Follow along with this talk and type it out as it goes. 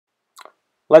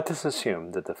Let us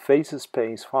assume that the phase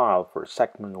space file for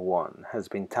segment 1 has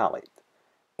been tallied,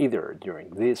 either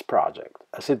during this project,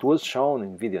 as it was shown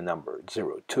in video number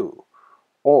 02,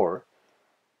 or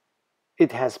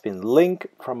it has been linked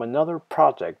from another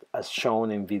project as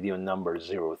shown in video number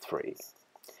 03.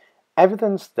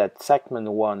 Evidence that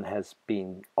segment 1 has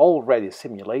been already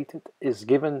simulated is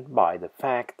given by the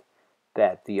fact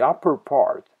that the upper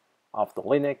part of the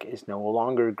Linux is no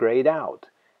longer grayed out,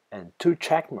 and two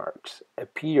check marks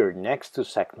appear next to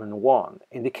segment 1,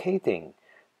 indicating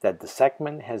that the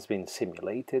segment has been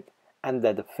simulated and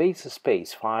that the phase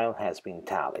space file has been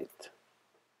tallied.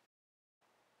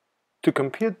 To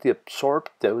compute the absorbed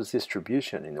dose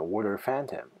distribution in a water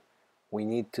phantom, we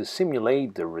need to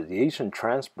simulate the radiation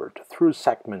transport through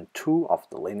segment 2 of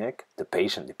the Linux, the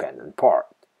patient-dependent part,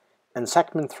 and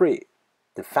segment 3,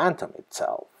 the phantom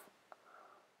itself.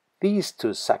 These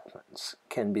two segments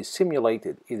can be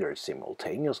simulated either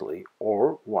simultaneously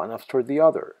or one after the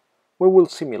other. We will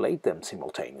simulate them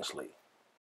simultaneously.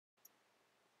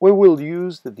 We will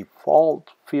use the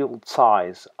default field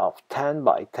size of 10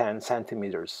 by 10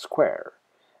 centimeters square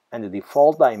and the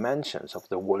default dimensions of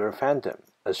the water phantom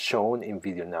as shown in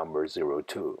video number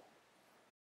 02.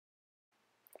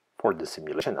 For the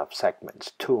simulation of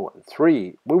segments 2 and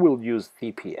 3, we will use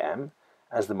TPM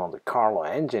as the Monte Carlo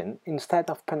engine instead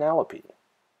of Penelope.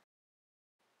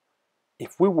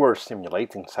 If we were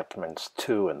simulating segments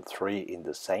 2 and 3 in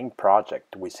the same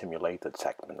project we simulated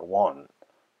segment 1,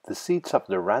 the seeds of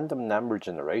the random number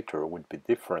generator would be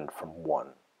different from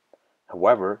 1.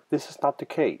 However, this is not the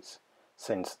case,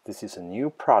 since this is a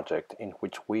new project in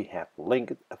which we have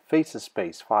linked a phase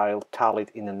space file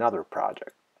tallied in another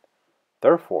project.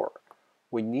 Therefore,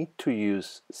 we need to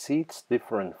use seeds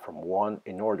different from 1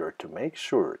 in order to make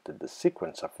sure that the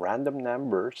sequence of random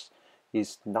numbers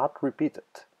is not repeated.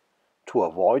 To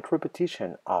avoid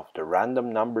repetition of the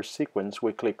random number sequence,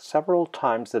 we click several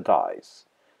times the dice.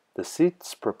 The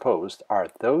seeds proposed are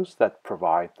those that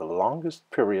provide the longest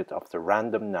period of the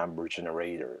random number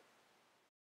generator.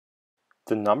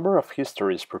 The number of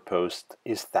histories proposed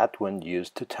is that one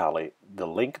used to tally the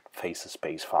linked phase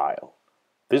space file.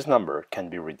 This number can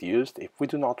be reduced if we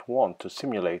do not want to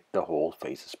simulate the whole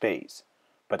phase space,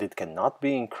 but it cannot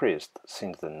be increased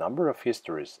since the number of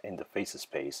histories in the phase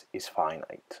space is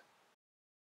finite.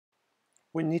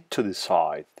 We need to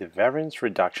decide the variance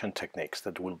reduction techniques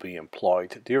that will be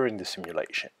employed during the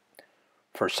simulation.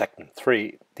 For segment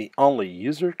 3, the only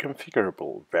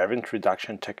user-configurable variance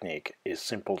reduction technique is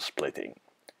simple splitting.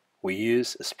 We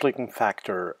use a splitting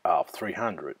factor of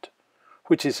 300,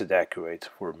 which is adequate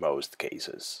for most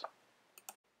cases.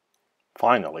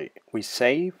 Finally, we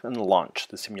save and launch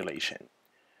the simulation.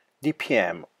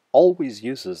 DPM always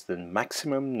uses the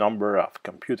maximum number of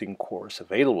computing cores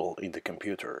available in the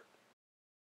computer.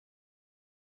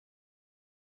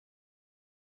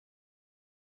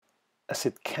 As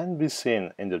it can be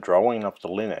seen in the drawing of the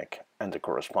Linux and the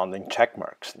corresponding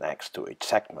checkmarks next to each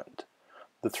segment,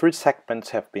 the 3 segments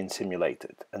have been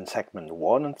simulated, and segment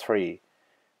 1 and 3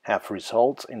 have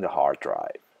results in the hard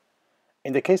drive.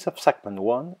 In the case of segment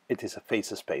 1, it is a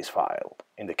phase space file.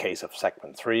 In the case of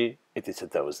segment 3, it is a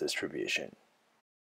dose distribution.